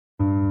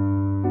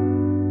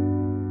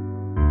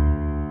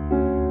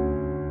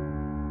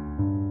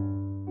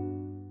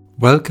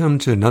Welcome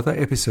to another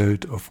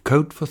episode of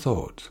Code for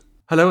Thought.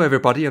 Hello,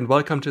 everybody, and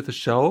welcome to the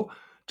show.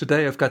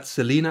 Today I've got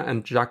Selina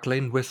and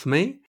Jacqueline with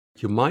me.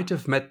 You might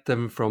have met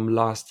them from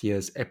last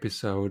year's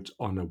episode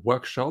on a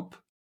workshop.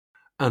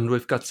 And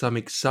we've got some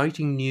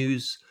exciting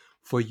news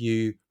for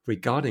you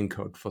regarding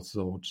Code for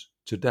Thought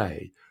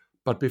today.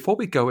 But before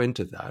we go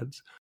into that,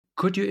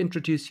 could you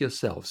introduce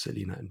yourselves,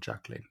 Selina and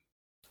Jacqueline?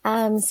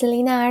 I'm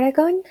Selina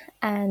Aragon,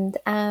 and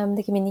I'm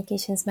the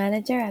Communications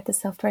Manager at the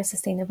Software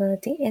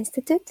Sustainability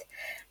Institute.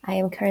 I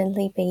am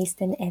currently based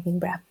in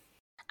Edinburgh.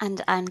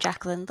 And I'm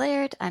Jacqueline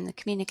Laird. I'm the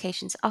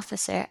Communications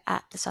Officer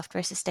at the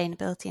Software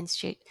Sustainability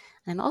Institute,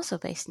 and I'm also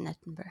based in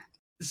Edinburgh.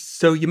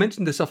 So you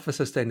mentioned the Software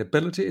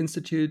Sustainability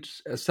Institute.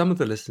 Some of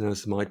the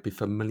listeners might be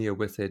familiar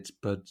with it,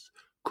 but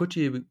could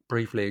you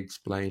briefly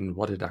explain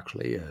what it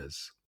actually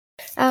is?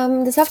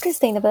 The Software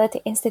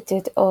Sustainability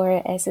Institute,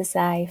 or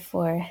SSI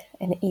for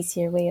an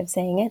easier way of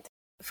saying it,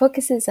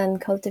 focuses on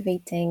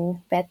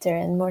cultivating better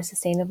and more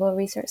sustainable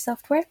research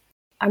software.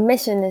 Our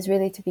mission is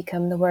really to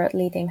become the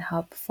world-leading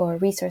hub for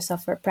research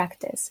software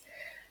practice.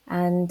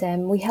 And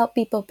we help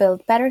people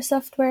build better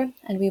software,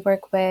 and we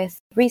work with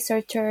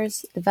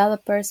researchers,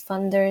 developers,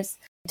 funders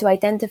to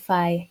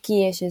identify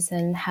key issues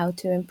and how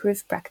to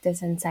improve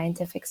practice in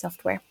scientific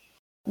software.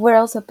 We're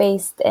also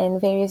based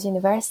in various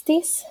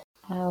universities.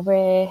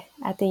 We're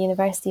at the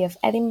University of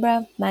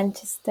Edinburgh,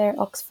 Manchester,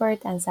 Oxford,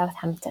 and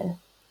Southampton.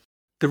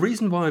 The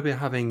reason why we're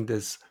having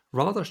this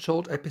rather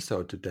short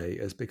episode today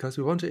is because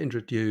we want to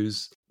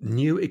introduce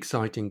new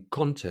exciting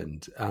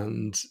content.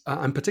 And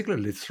I'm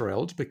particularly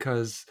thrilled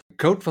because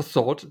Code for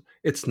Thought,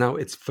 it's now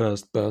its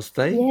first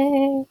birthday.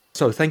 Yay!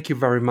 So thank you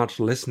very much,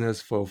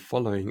 listeners, for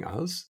following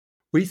us.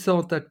 We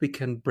thought that we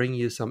can bring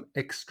you some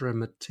extra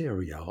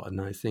material. And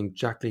I think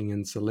Jacqueline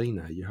and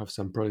Selina, you have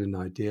some brilliant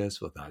ideas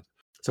for that.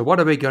 So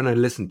what are we going to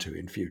listen to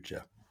in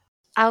future?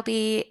 I'll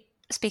be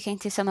speaking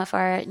to some of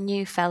our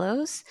new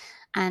fellows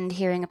and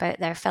hearing about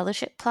their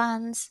fellowship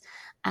plans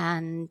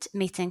and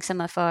meeting some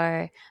of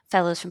our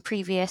fellows from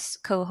previous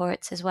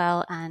cohorts as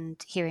well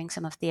and hearing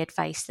some of the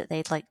advice that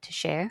they'd like to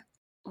share.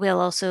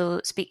 We'll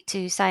also speak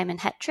to Simon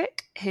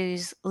Hetrick,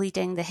 who's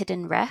leading the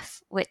Hidden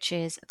Ref, which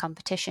is a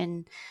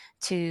competition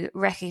to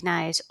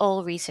recognise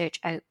all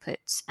research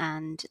outputs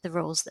and the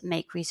roles that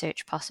make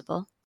research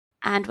possible.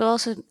 And we'll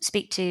also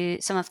speak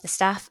to some of the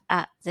staff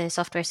at the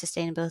Software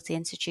Sustainability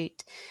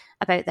Institute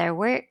about their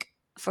work.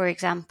 For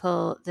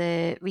example,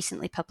 the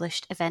recently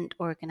published Event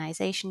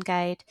Organisation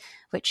Guide,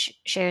 which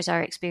shares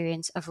our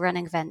experience of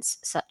running events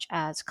such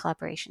as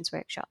collaborations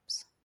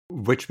workshops.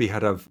 Which we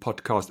had a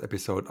podcast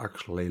episode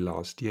actually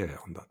last year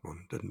on that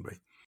one, didn't we?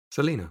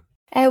 Selina?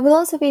 We'll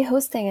also be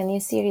hosting a new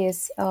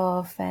series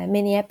of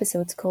mini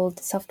episodes called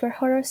Software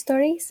Horror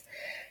Stories.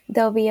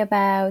 They'll be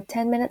about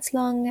 10 minutes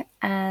long,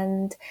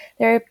 and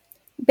they're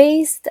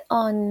based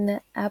on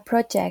a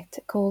project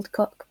called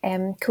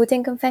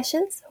Coding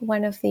Confessions,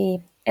 one of the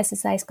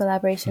SSI's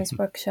Collaborations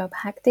Workshop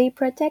Hack Day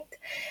project.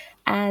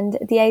 And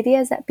the idea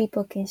is that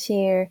people can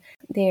share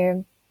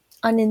their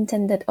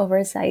unintended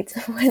oversights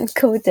when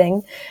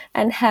coding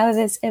and how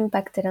this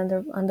impacted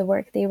on the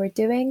work they were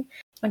doing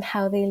and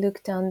how they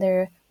looked on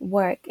their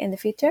work in the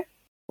future.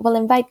 We'll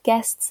invite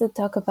guests to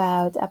talk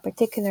about a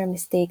particular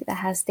mistake that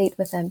has stayed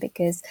with them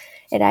because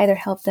it either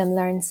helped them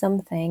learn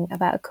something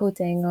about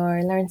coding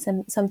or learn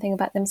something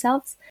about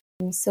themselves.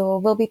 So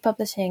we'll be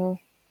publishing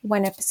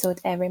one episode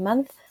every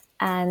month.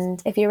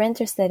 And if you're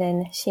interested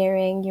in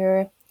sharing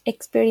your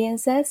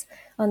experiences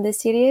on this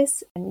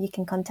series, you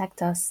can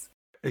contact us.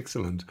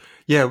 Excellent.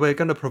 Yeah, we're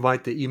going to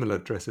provide the email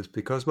addresses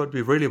because what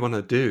we really want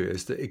to do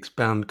is to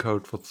expand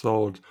Code for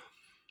Thought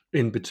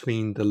in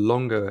between the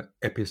longer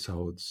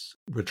episodes.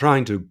 We're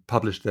trying to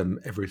publish them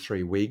every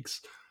 3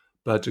 weeks,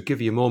 but to give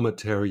you more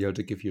material,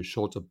 to give you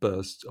shorter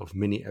bursts of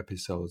mini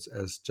episodes,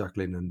 as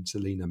Jacqueline and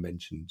Selina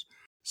mentioned.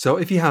 So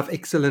if you have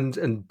excellent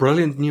and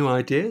brilliant new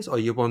ideas, or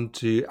you want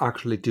to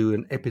actually do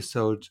an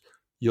episode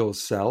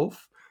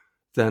yourself,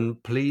 then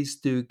please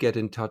do get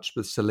in touch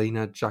with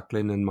Selina,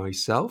 Jacqueline, and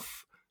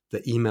myself.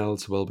 The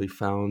emails will be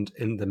found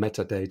in the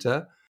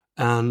metadata.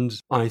 And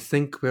I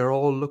think we're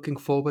all looking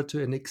forward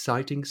to an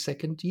exciting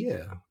second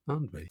year,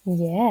 aren't we?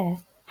 Yeah.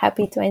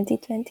 Happy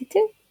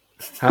 2022.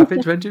 Happy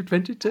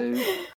 2022.